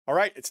All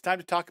right, it's time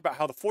to talk about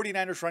how the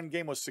 49ers run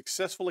game was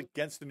successful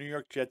against the New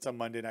York Jets on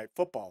Monday Night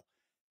Football.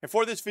 And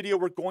for this video,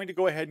 we're going to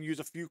go ahead and use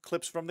a few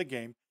clips from the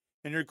game,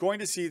 and you're going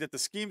to see that the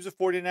schemes the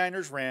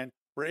 49ers ran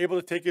were able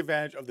to take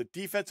advantage of the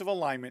defensive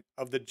alignment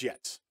of the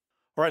Jets.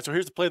 All right, so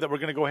here's the play that we're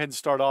going to go ahead and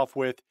start off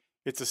with.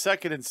 It's a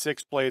 2nd and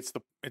 6 play.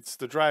 It's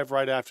the drive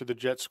right after the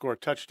Jets score a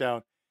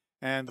touchdown,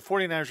 and the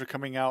 49ers are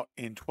coming out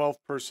in 12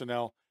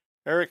 personnel.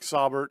 Eric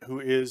Saubert, who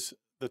is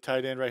the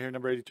tight end right here,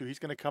 number 82, he's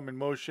going to come in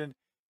motion,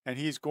 and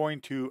he's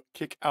going to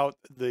kick out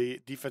the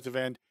defensive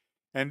end.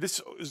 And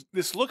this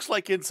looks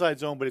like inside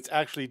zone, but it's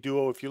actually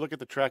duo. If you look at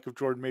the track of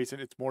Jordan Mason,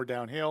 it's more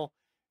downhill,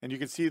 and you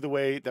can see the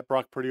way that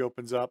Brock Purdy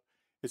opens up.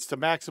 It's to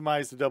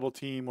maximize the double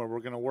team, where we're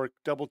going to work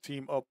double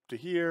team up to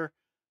here,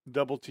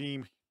 double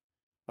team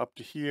up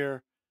to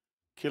here,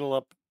 Kittle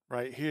up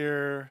right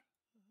here,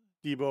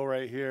 Debo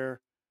right here,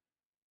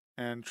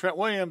 and Trent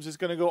Williams is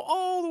going to go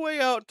all the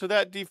way out to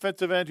that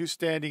defensive end who's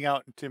standing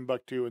out in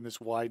Timbuktu in this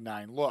wide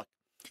 9 look.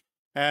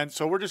 And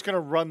so we're just going to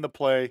run the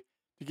play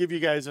to give you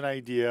guys an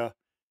idea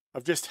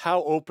of just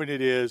how open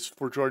it is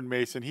for Jordan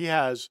Mason. He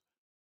has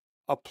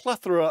a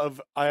plethora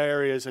of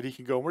areas that he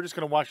can go. We're just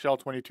going to watch the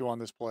all-22 on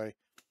this play.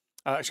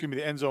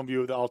 The end zone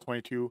view of the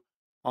all-22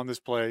 on this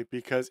play,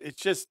 because it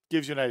just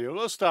gives you an idea.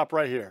 Let's stop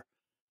right here.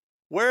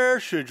 Where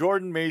should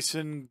Jordan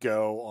Mason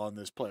go on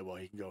this play? Well,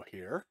 he can go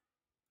here.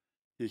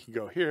 He can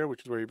go here,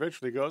 which is where he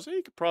eventually goes.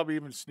 He could probably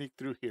even sneak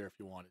through here if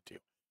he wanted to.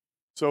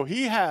 So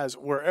he has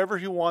wherever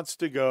he wants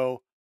to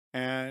go,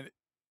 and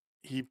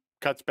he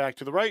cuts back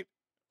to the right.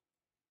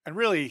 And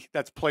really,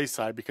 that's play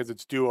side because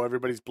it's duo.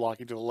 Everybody's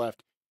blocking to the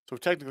left. So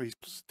technically, he's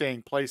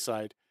staying play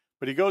side.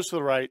 But he goes to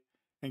the right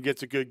and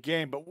gets a good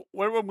game. But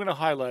what I'm going to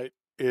highlight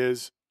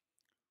is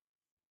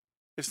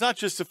it's not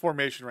just the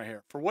formation right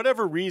here. For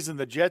whatever reason,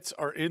 the Jets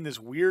are in this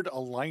weird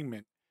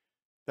alignment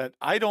that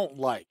I don't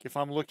like if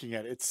I'm looking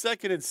at it. It's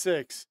 2nd and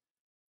 6.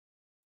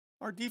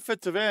 Our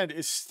defensive end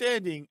is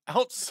standing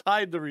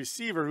outside the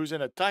receiver who's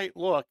in a tight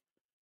look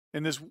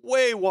in this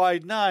way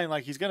wide 9,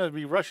 like he's going to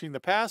be rushing the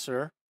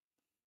passer.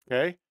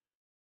 Okay?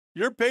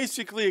 You're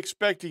basically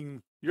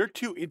expecting your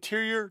 2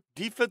 interior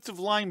defensive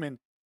linemen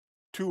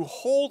to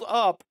hold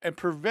up and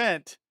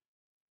prevent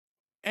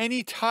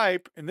any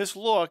type in this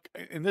look,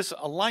 in this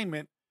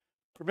alignment,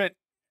 prevent,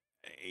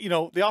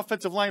 the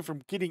offensive line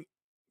from getting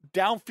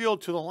downfield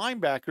to the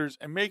linebackers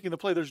and making the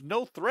play. There's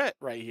no threat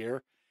right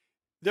here.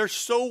 They're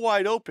so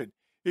wide open.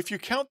 If you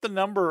count the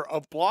number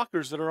of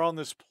blockers that are on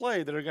this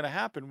play that are going to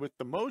happen with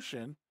the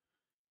motion,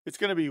 it's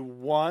going to be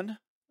 1,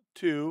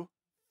 2,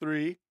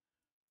 3,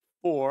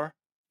 4,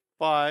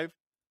 5,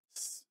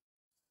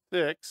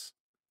 6,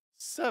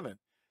 7.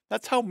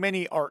 That's how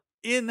many are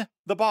in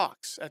the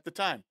box at the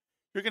time.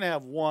 You're going to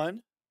have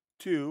 1,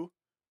 2,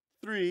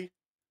 3,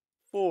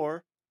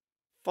 4,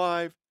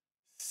 5,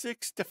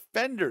 6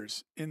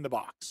 defenders in the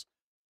box.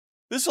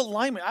 This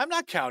alignment, I'm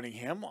not counting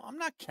him. I'm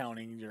not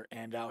counting your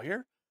end out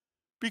here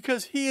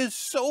because he is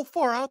so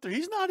far out there.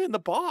 He's not in the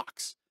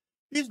box.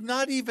 He's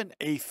not even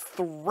a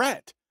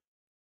threat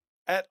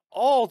at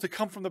all to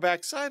come from the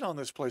backside on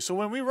this play. So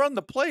when we run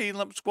the play,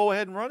 let's go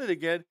ahead and run it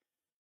again.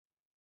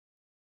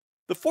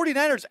 The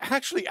 49ers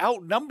actually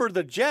outnumber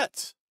the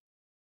Jets.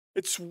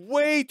 It's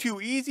way too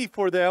easy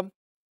for them.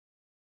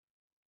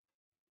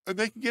 And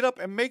they can get up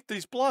and make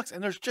these blocks.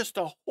 And there's just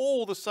a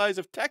hole the size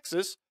of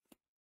Texas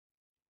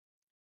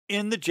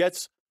in the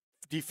Jets'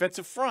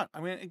 defensive front.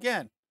 I mean,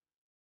 again,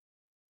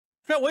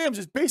 Trent Williams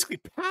is basically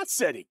pass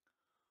setting.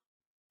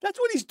 That's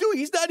what he's doing.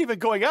 He's not even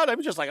going out.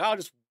 I'm just like, I'll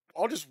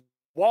just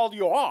wall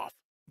you off.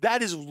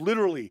 That is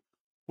literally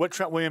what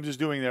Trent Williams is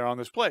doing there on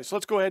this play. So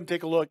let's go ahead and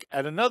take a look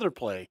at another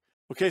play.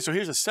 Okay, so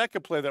here's a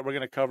second play that we're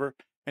going to cover.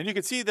 And you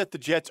can see that the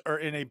Jets are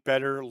in a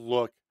better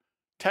look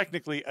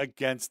technically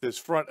against this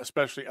front,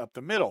 especially up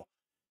the middle.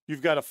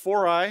 You've got a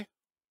 4-eye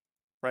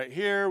right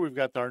here. We've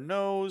got our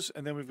nose,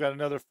 and then we've got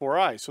another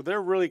 4-eye. So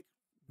they're really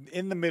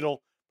in the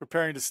middle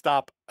preparing to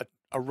stop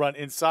a run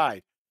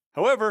inside.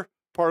 However,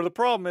 part of the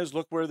problem is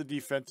look where the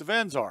defensive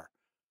ends are.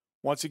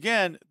 Once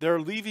again, they're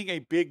leaving a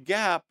big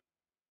gap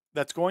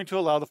that's going to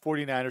allow the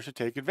 49ers to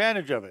take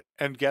advantage of it.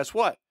 And guess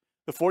what?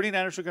 The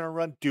 49ers are going to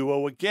run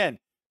duo again.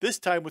 This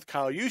time with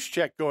Kyle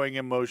Juszczyk going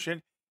in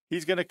motion,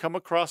 he's going to come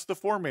across the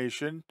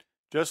formation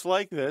just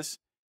like this,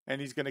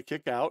 and he's going to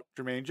kick out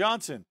Jermaine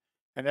Johnson.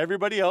 And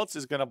everybody else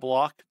is going to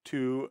block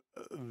to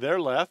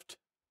their left.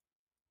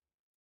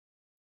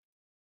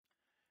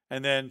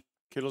 And then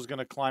Kittle's going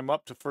to climb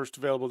up to first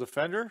available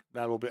defender.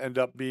 That will end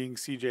up being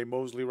C.J.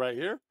 Mosley right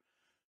here.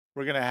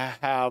 We're going to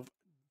have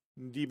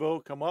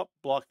Debo come up,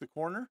 block the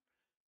corner,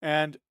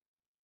 and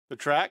the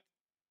track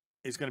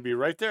is going to be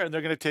right there, and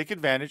they're going to take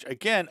advantage,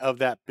 again, of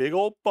that big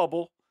old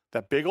bubble,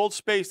 that big old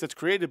space that's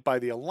created by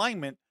the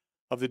alignment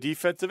of the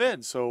defensive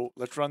end. So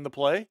let's run the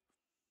play.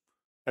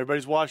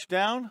 Everybody's washed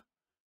down.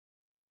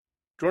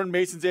 Jordan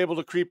Mason's able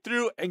to creep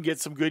through and get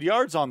some good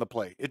yards on the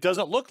play. It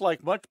doesn't look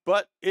like much,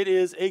 but it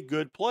is a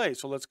good play.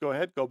 So let's go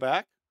ahead, go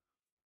back.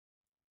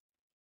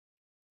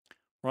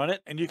 Run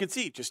it, and you can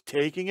see just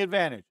taking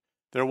advantage.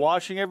 They're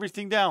washing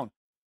everything down.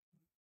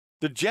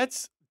 The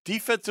Jets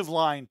defensive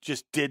line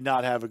just did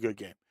not have a good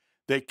game.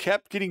 They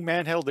kept getting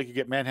manhandled. They could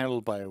get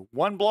manhandled by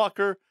one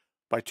blocker,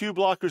 by two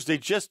blockers. They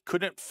just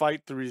couldn't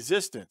fight the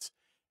resistance.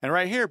 And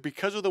right here,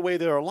 because of the way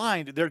they're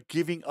aligned, they're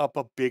giving up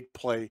a big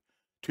play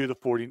to the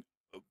 40,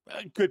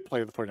 a good play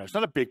to the 49ers.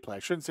 Not a big play. I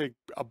shouldn't say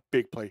a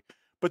big play,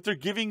 but they're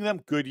giving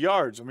them good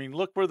yards. I mean,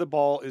 look where the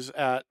ball is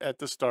at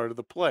the start of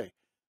the play.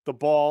 The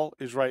ball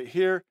is right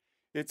here.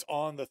 It's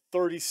on the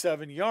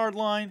 37-yard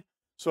line.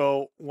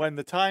 So when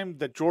the time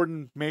that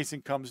Jordan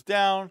Mason comes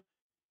down,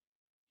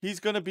 he's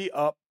going to be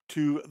up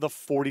to the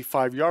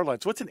 45-yard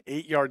line. So it's an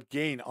 8-yard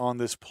gain on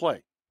this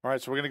play. All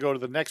right, so we're going to go to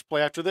the next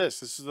play after this.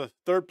 This is the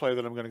third play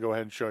that I'm going to go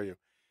ahead and show you.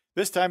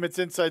 This time it's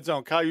inside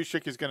zone. Kyle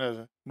Juszczyk is going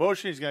to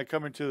motion. He's going to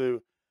come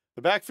into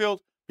the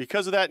backfield.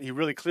 Because of that, he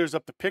really clears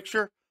up the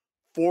picture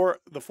for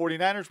the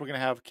 49ers. We're going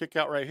to have a kick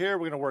out right here.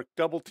 We're going to work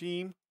double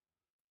team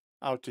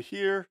out to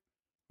here.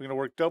 We're going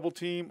to work double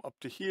team up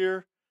to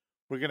here.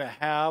 We're going to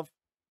have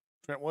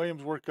Trent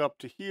Williams work up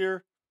to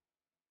here.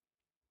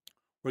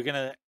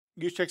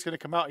 Juszczyk's going to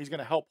come out. He's going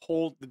to help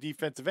hold the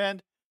defensive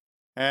end.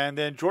 And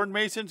then Jordan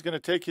Mason's going to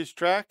take his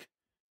track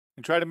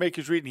and try to make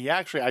his read. And he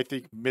actually, I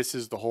think,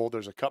 misses the hold.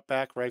 There's a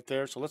cutback right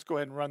there. So let's go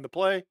ahead and run the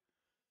play.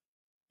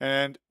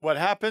 And what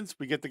happens?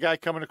 We get the guy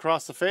coming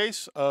across the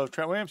face of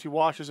Trent Williams. He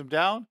washes him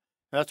down.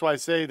 And that's why I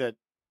say that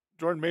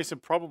Jordan Mason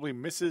probably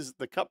misses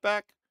the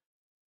cutback,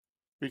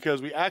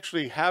 because we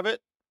actually have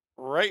it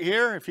right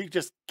here. If he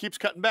just keeps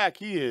cutting back,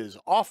 he is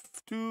off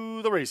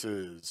to the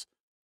races.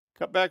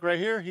 Cutback right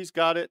here. He's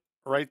got it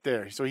right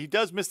there. So he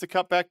does miss the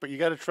cutback, but you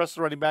got to trust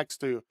the running backs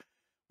to,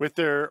 with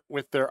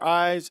their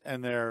eyes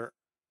and their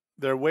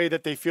way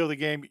that they feel the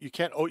game. You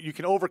can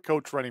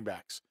overcoach running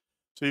backs.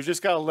 So you've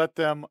just got to let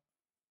them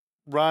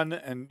run,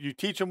 and you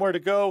teach them where to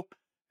go,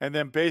 and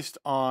then based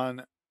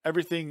on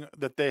everything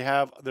that they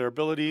have, their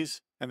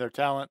abilities and their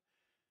talent,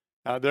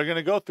 they're going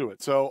to go through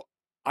it. So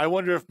I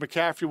wonder if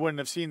McCaffrey wouldn't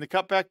have seen the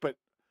cutback, but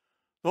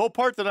the whole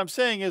part that I'm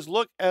saying is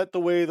look at the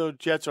way the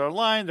Jets are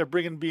aligned. They're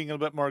being a little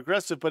bit more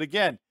aggressive, but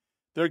again,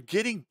 they're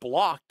getting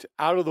blocked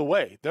out of the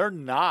way. They're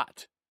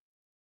not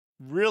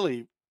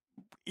really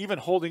even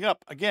holding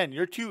up. Again,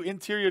 your two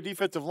interior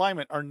defensive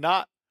linemen are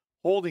not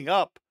holding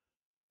up.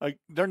 Like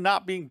they're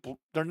not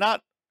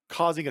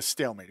causing a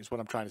stalemate is what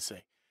I'm trying to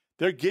say.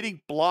 They're getting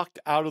blocked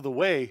out of the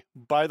way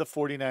by the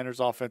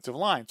 49ers offensive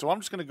line. So I'm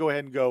just going to go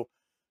ahead and go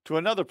to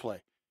another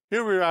play.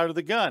 Here we're out of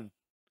the gun.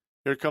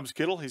 Here comes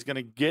Kittle. He's going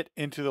to get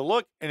into the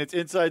look, and it's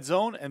inside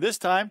zone. And this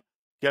time,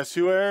 guess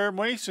where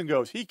Mason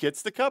goes? He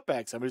gets the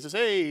cutback. Somebody says,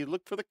 hey,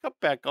 look for the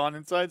cutback on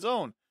inside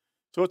zone.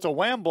 So it's a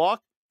wham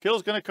block.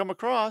 Kittle's going to come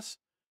across.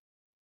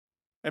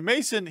 And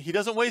Mason, he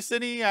doesn't waste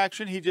any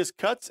action. He just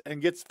cuts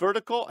and gets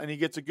vertical, and he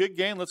gets a good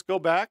gain. Let's go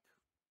back.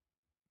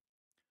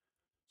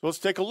 So let's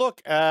take a look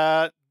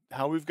at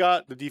how we've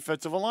got the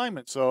defensive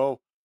alignment. So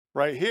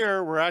right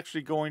here, we're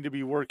actually going to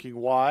be working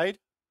wide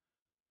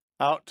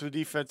out to the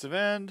defensive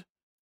end.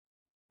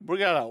 We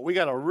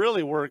gotta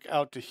really work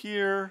out to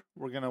here.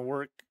 We're gonna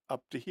work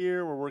up to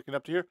here. We're working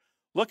up to here.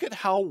 Look at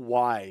how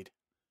wide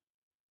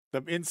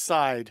the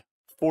inside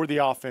for the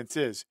offense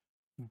is.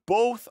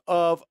 Both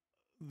of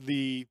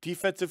the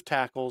defensive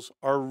tackles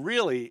are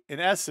really,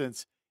 in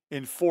essence,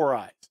 in four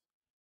eyes.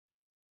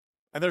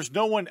 And there's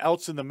no one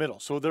else in the middle.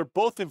 So they're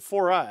both in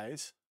four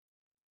eyes.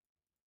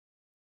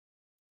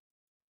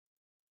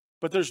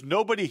 But there's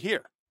nobody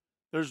here.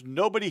 There's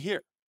nobody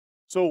here.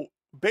 So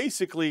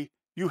basically,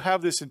 you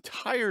have this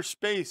entire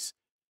space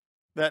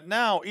that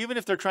now, even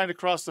if they're trying to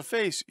cross the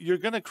face, you're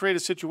going to create a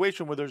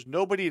situation where there's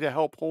nobody to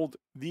help hold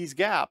these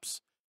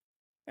gaps.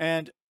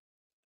 And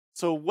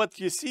so what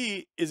you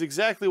see is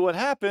exactly what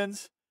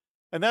happens.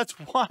 And that's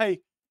why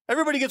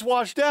everybody gets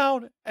washed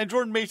down. And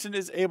Jordan Mason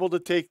is able to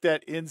take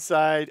that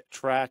inside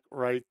track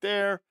right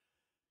there.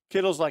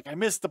 Kittle's like, I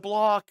missed the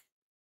block.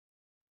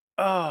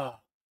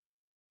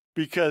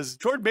 Because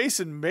Jordan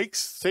Mason makes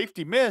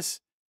safety miss.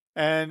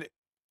 And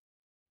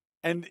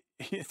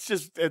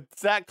it's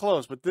that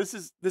close. But this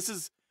is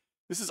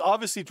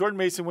obviously Jordan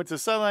Mason went to the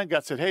sideline,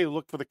 said, hey,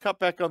 look for the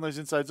cutback on those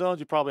inside zones.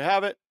 You probably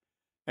have it.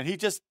 And he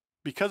just,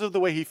 because of the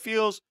way he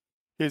feels,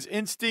 his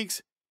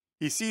instincts,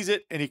 he sees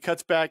it and he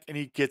cuts back and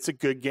he gets a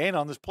good gain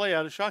on this play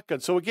out of shotgun.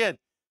 So again,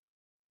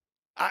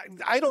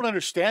 I don't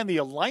understand the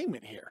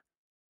alignment here.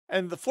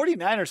 And the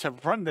 49ers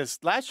have run this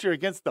last year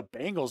against the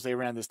Bengals. They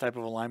ran this type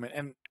of alignment.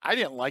 And I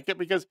didn't like it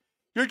because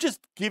you're just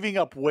giving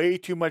up way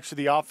too much to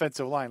the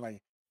offensive line.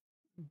 Like,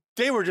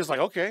 they were just like,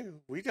 okay,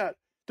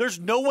 there's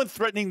no one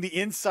threatening the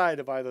inside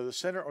of either the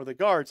center or the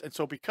guards. And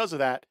so because of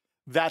that,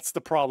 that's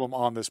the problem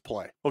on this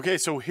play. Okay,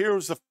 so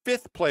here's the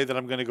fifth play that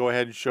I'm going to go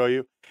ahead and show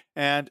you.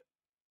 And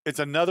it's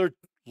another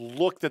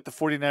look that the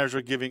 49ers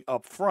are giving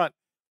up front.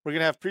 We're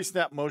going to have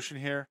pre-snap motion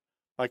here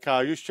by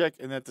Kyle Juszczyk.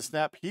 And at the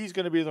snap, he's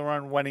going to be the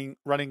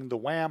running the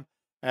wham,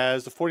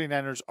 as the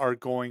 49ers are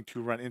going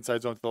to run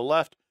inside zone to the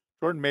left.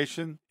 Jordan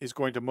Mason is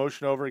going to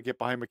motion over and get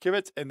behind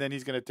McKivitz, and then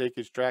he's going to take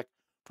his track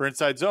for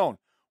inside zone.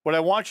 What I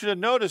want you to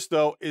notice,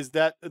 though, is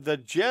that the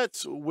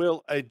Jets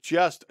will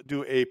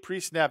do a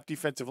pre-snap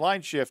defensive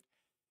line shift,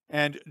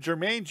 And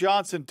Jermaine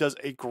Johnson does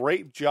a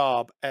great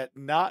job at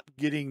not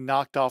getting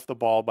knocked off the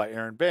ball by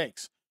Aaron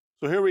Banks.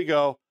 So here we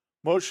go.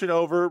 Motion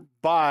over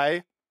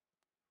by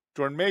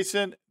Jordan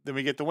Mason. Then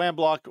we get the wham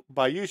block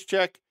by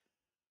Juszczyk.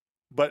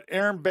 But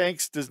Aaron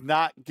Banks does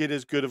not get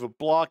as good of a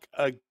block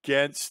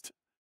against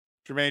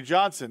Jermaine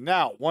Johnson.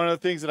 Now, one of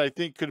the things that I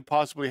think could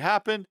possibly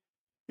happen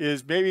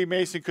is maybe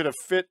Mason could have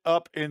fit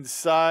up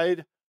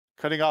inside,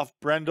 cutting off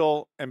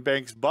Brendel and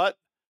Banks' butt,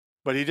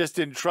 but he just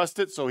didn't trust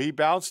it, so he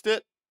bounced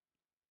it.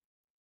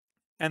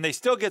 And they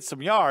still get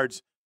some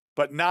yards,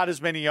 but not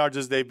as many yards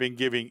as they've been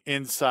giving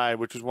inside,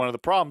 which was one of the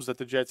problems that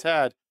the Jets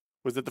had,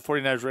 was that the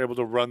 49ers were able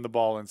to run the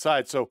ball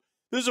inside. So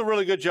this is a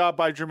really good job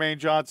by Jermaine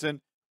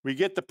Johnson. We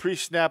get the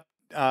pre-snap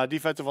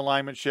defensive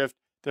alignment shift.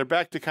 They're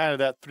back to kind of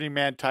that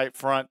three-man tight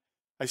front.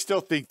 I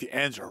still think the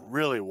ends are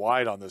really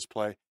wide on this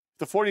play.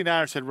 If the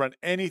 49ers had run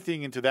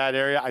anything into that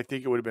area, I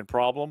think it would have been a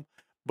problem.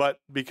 But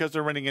because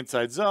they're running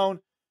inside zone,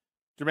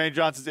 Jermaine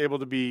Johnson's able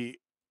to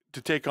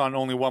take on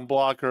only one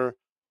blocker,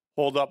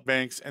 hold up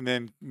Banks, and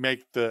then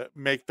make the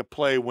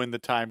play when the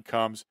time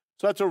comes.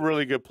 So that's a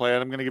really good play,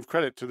 and I'm going to give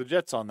credit to the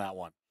Jets on that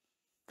one.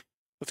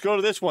 Let's go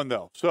to this one,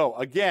 though. So,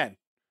 again,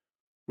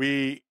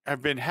 we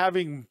have been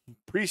having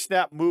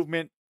pre-snap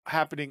movement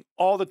happening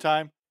all the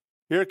time.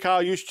 Here,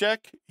 Kyle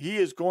Juszczyk, he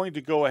is going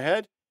to go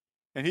ahead,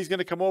 and he's going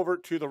to come over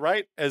to the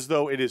right as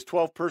though it is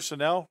 12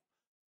 personnel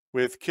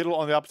with Kittle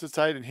on the opposite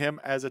side and him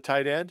as a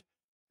tight end.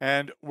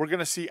 And we're going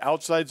to see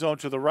outside zone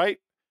to the right.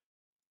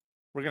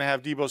 We're going to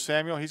have Deebo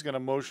Samuel. He's going to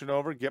motion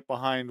over, get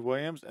behind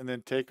Williams, and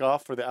then take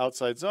off for the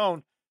outside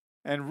zone.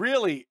 And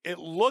really, it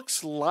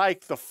looks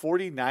like the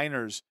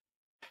 49ers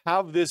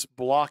have this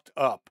blocked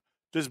up.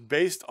 Just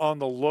based on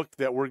the look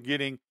that we're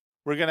getting,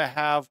 we're going to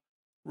have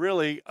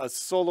really a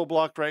solo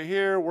block right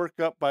here, work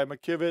up by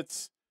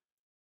McKivitz.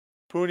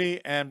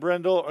 Pooney and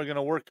Brendel are going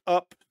to work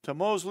up to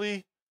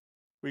Mosley.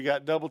 We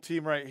got double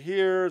team right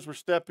here as we're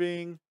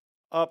stepping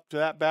up to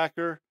that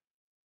backer.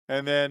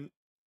 And then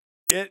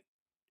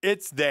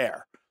it's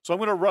there. So I'm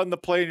going to run the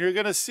play, and you're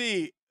going to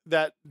see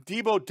that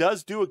Deebo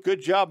does do a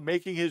good job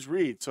making his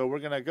read. So we're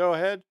going to go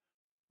ahead,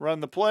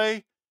 run the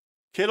play.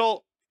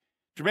 Kittle,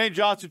 Jermaine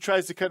Johnson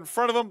tries to cut in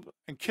front of him,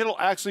 and Kittle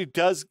actually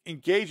does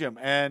engage him.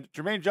 And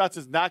Jermaine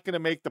Johnson's not going to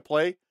make the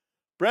play.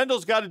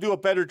 Brendel's got to do a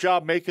better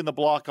job making the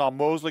block on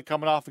Mosley,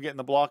 coming off and getting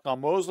the block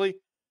on Mosley,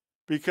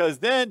 because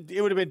then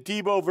it would have been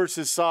Deebo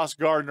versus Sauce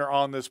Gardner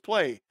on this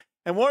play.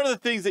 And one of the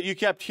things that you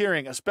kept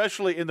hearing,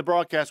 especially in the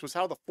broadcast, was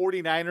how the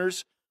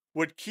 49ers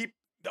would keep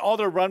all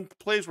their run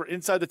plays were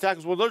inside the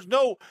tackles. Well,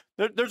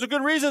 there's a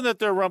good reason that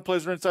their run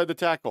plays are inside the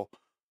tackle.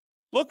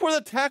 Look where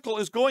the tackle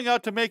is going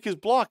out to make his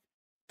block.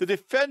 The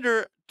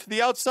defender to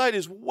the outside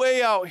is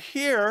way out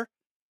here.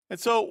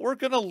 And so we're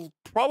going to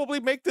probably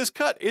make this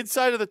cut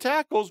inside of the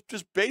tackles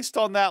just based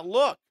on that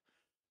look.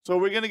 So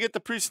we're going to get the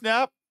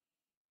pre-snap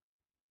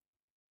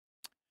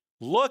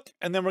look,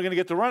 and then we're going to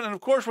get the run. And,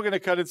 of course, we're going to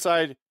cut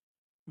inside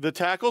the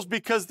tackles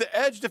because the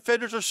edge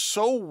defenders are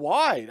so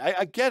wide.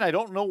 I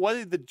don't know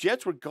why the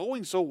Jets were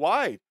going so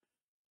wide.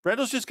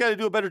 Brendel's just got to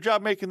do a better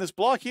job making this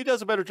block. He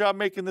does a better job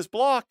making this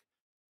block.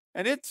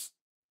 And it's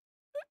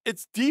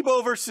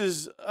Deebo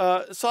versus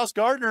Sauce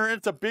Gardner, and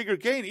it's a bigger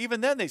gain. Even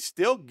then, they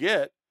still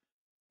get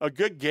a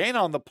good gain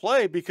on the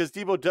play because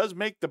Deebo does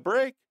make the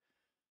break.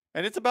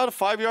 And it's about a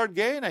 5-yard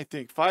gain, I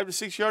think, 5 to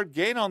 6 yard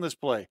gain on this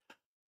play.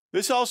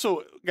 This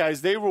also,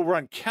 guys, they will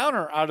run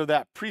counter out of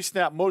that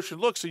pre-snap motion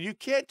look, so you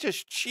can't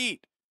just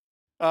cheat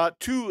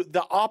to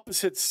the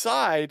opposite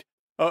side.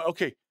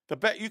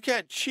 You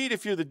can't cheat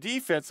if you're the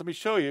defense. Let me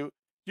show you.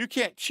 You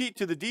can't cheat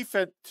to the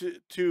defense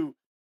to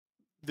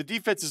the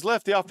defense is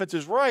left, the offense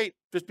is right,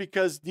 just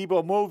because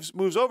Deebo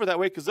moves over that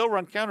way, because they'll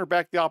run counter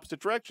back the opposite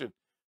direction.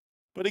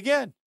 But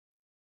again,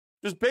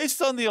 just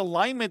based on the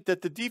alignment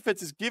that the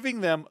defense is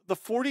giving them, the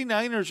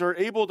 49ers are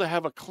able to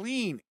have a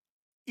clean,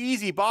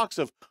 easy box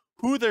of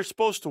who they're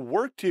supposed to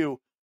work to.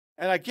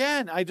 And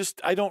again, I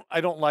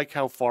don't like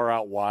how far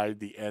out wide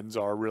the ends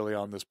are really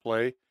on this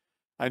play.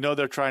 I know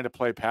they're trying to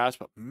play pass,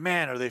 but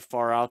man, are they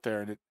far out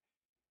there. And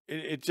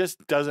it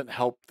just doesn't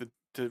help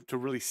to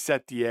really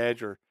set the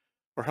edge or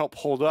help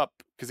hold up,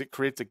 because it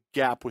creates a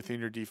gap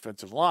within your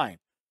defensive line.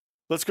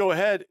 Let's go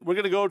ahead. We're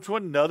going to go to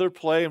another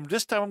play, and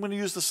this time I'm going to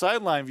use the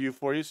sideline view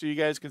for you so you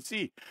guys can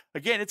see.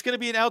 Again, it's going to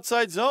be an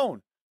outside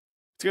zone.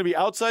 It's going to be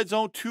outside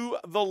zone to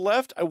the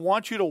left. I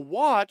want you to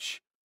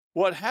watch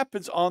what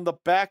happens on the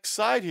back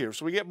side here.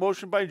 So we get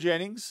motion by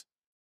Jennings,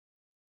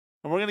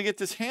 and we're going to get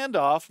this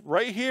handoff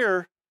right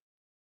here.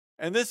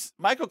 And this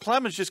Michael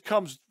Clemens just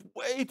comes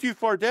way too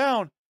far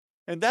down,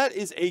 and that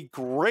is a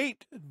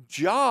great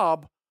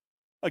job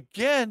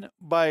again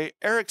by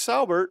Eric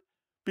Saubert,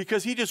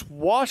 because he just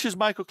washes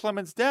Michael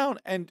Clemens down.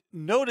 And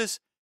notice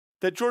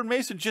that Jordan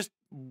Mason just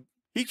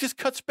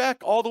cuts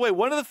back all the way.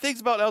 One of the things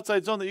about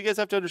outside zone that you guys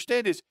have to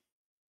understand is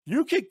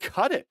you can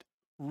cut it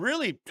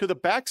really to the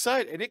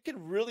backside, and it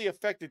can really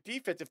affect the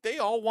defense. If they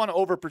all want to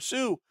over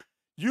pursue,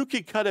 you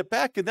can cut it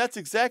back, and that's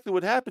exactly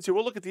what happens here.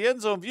 We'll look at the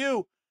end zone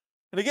view,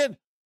 and again,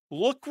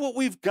 look what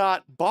we've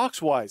got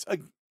box-wise.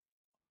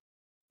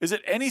 Is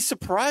it any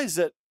surprise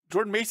that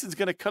Jordan Mason's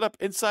going to cut up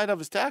inside of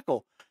his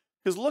tackle.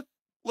 Because look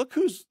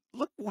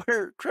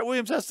where Trent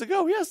Williams has to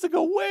go. He has to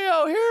go way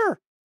out here.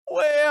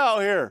 Way out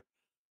here.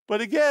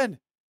 But again,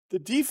 the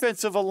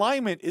defensive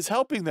alignment is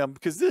helping them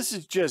because this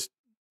is just,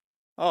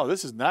 oh,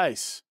 this is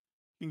nice.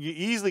 You can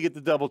easily get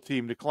the double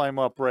team to climb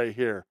up right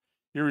here.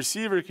 Your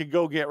receiver can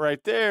go get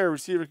right there.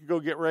 Receiver can go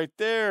get right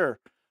there.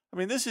 I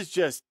mean, this is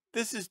just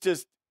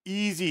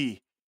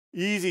easy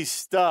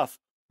stuff.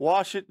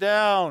 Wash it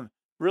down.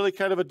 Really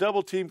kind of a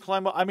double team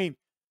climb up. I mean,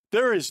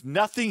 there is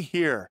nothing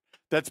here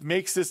that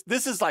makes this.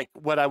 This is like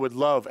what I would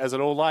love as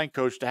an O-line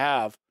coach to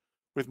have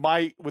with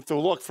the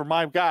look for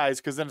my guys,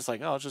 because then it's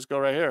like, oh, let's just go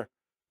right here.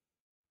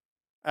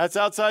 That's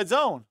outside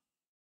zone.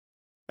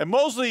 And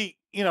Mosley,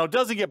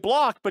 doesn't get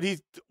blocked, but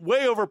he's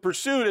way over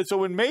pursued. And so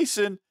when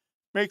Mason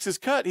makes his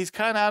cut, he's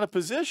kind of out of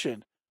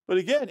position. But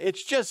again,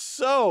 it's just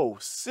so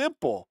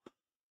simple.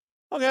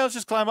 Okay, let's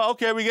just climb up.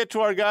 Okay, we get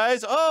to our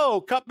guys.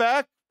 Oh, cut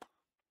back.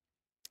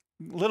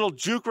 Little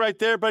juke right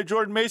there by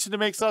Jordan Mason to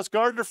make Sauce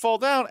Gardner fall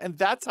down. And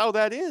that's how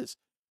that is.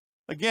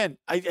 Again,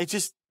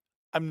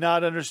 I'm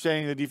not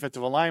understanding the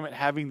defensive alignment,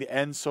 having the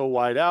end so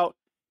wide out.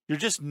 You're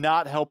just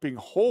not helping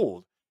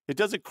hold. It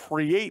doesn't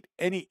create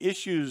any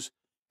issues.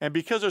 And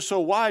because they're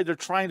so wide, they're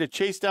trying to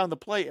chase down the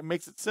play. It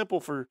makes it simple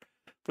for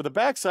the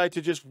backside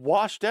to just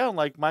wash down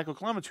like Michael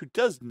Clemens, who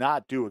does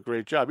not do a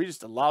great job. He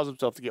just allows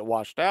himself to get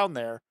washed down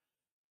there.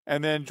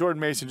 And then Jordan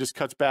Mason just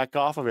cuts back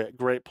off of it.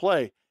 Great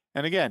play.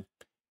 And again,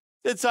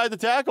 inside the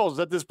tackles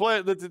that this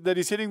play that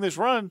he's hitting this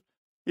run,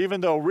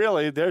 even though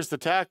really there's the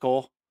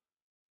tackle,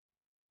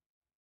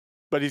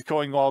 but he's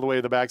going all the way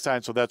to the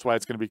backside. So that's why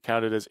it's going to be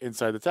counted as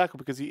inside the tackle,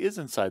 because he is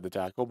inside the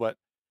tackle, but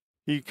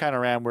he kind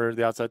of ran where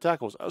the outside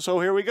tackle was. So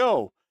here we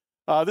go.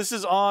 This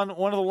is on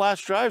one of the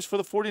last drives for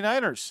the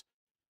 49ers.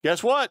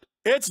 Guess what?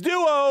 It's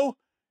duo.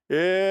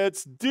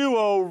 It's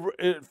duo.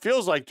 It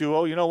feels like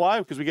duo. You know why?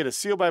 Because we get a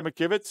seal by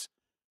McKivitz.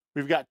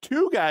 We've got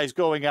two guys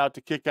going out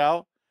to kick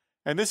out.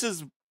 And this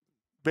is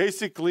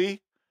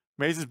basically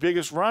Mason's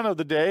biggest run of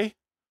the day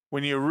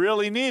when you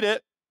really need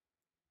it.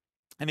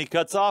 And he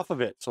cuts off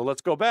of it. So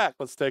let's go back.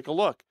 Let's take a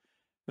look.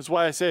 That's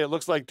why I say it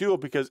looks like duo,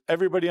 because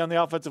everybody on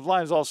the offensive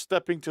line is all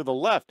stepping to the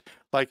left.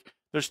 Like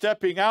they're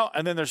stepping out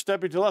and then they're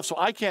stepping to the left. So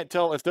I can't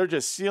tell if they're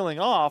just sealing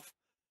off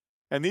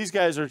and these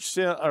guys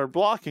are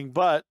blocking,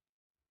 but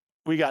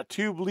we got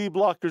two lead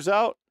blockers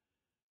out.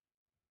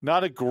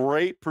 Not a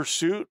great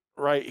pursuit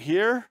right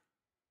here.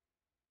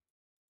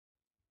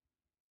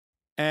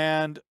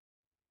 And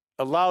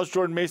allows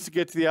Jordan Mason to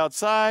get to the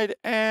outside,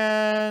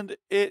 and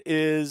it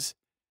is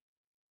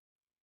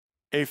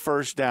a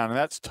first down. And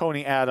that's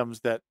Tony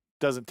Adams that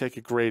doesn't take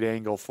a great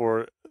angle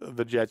for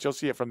the Jets. You'll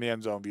see it from the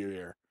end zone view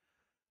here.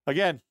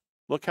 Again,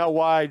 look how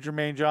wide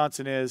Jermaine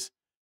Johnson is.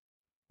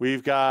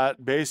 We've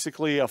got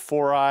basically a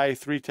 4-eye,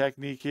 3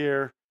 technique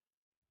here.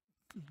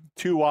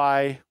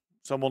 2-eye,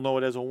 some will know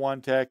it as a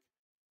 1 tech.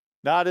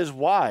 Not as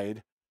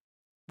wide,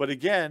 but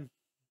again,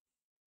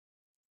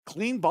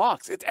 clean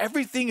box.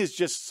 Everything is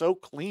just so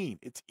clean.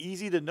 It's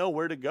easy to know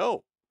where to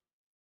go.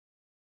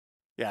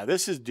 Yeah,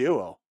 this is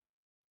duo.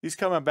 He's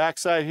coming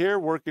backside here,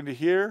 working to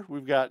here.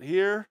 We've got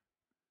here.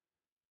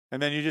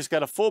 And then you just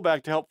got a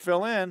fullback to help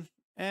fill in,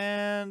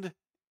 and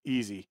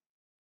easy.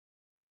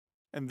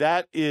 And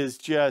that is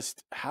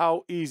just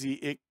how easy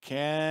it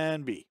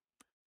can be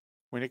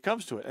when it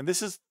comes to it. And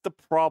this is the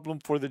problem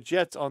for the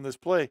Jets on this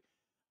play.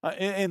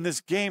 In this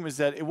game, is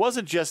that it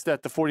wasn't just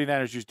that the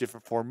 49ers used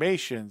different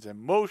formations and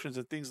motions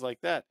and things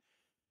like that.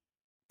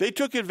 They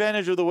took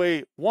advantage of the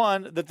way,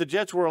 one, that the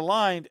Jets were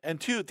aligned, and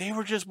two, they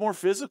were just more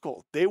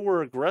physical. They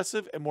were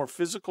aggressive and more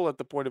physical at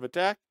the point of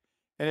attack.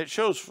 And it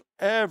shows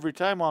every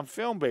time on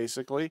film,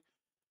 basically.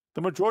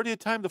 The majority of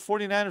the time, the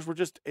 49ers were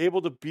just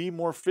able to be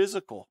more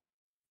physical.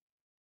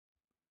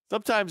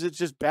 Sometimes it's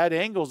just bad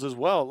angles as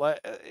well.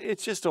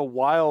 It's just a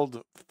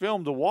wild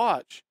film to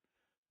watch.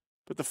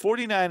 But the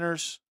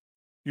 49ers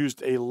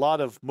used a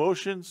lot of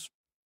motions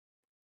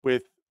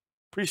with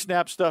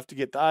pre-snap stuff to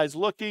get the eyes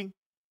looking,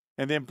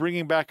 and then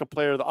bringing back a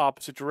player the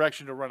opposite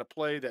direction to run a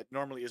play that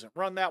normally isn't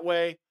run that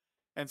way.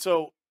 And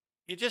so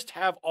you just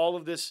have all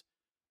of this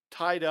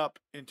tied up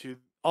into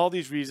all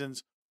these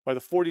reasons why the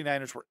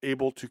 49ers were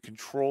able to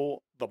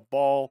control the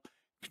ball,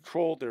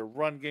 control their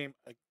run game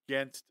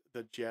against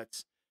the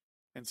Jets.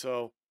 And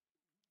so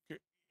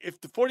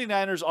if the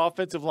 49ers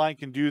offensive line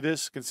can do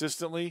this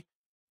consistently,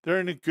 they're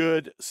in a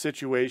good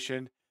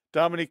situation.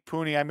 Dominic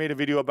Pooney, I made a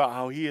video about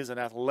how he is an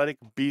athletic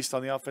beast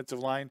on the offensive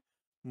line.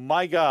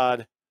 My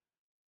God,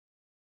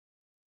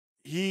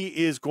 he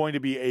is going to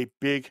be a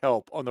big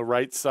help on the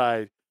right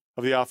side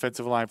of the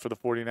offensive line for the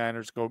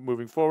 49ers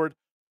moving forward.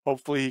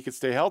 Hopefully he can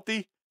stay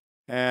healthy.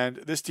 And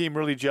this team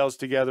really gels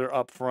together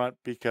up front,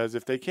 because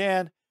if they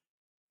can,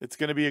 it's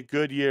going to be a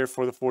good year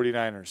for the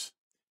 49ers.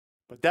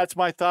 But that's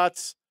my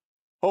thoughts.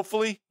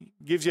 Hopefully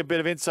gives you a bit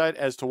of insight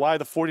as to why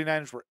the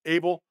 49ers were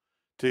able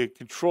to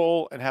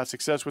control and have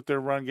success with their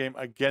run game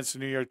against the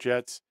New York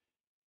Jets.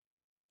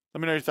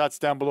 Let me know your thoughts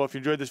down below. If you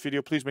enjoyed this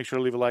video, please make sure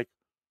to leave a like.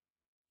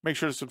 Make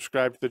sure to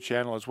subscribe to the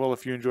channel as well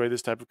if you enjoy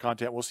this type of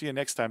content. We'll see you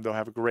next time, though.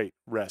 Have a great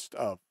rest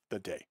of the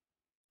day.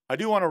 I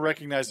do want to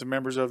recognize the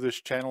members of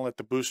this channel at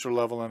the booster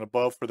level and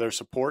above for their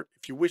support.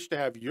 If you wish to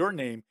have your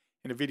name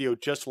in a video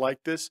just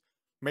like this,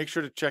 make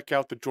sure to check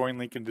out the join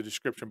link in the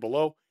description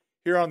below.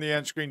 Here on the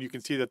end screen, you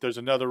can see that there's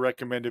another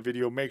recommended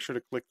video. Make sure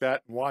to click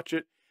that and watch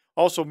it.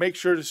 Also, make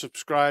sure to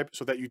subscribe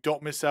so that you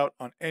don't miss out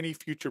on any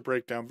future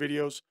breakdown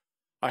videos.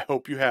 I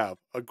hope you have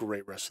a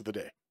great rest of the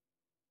day.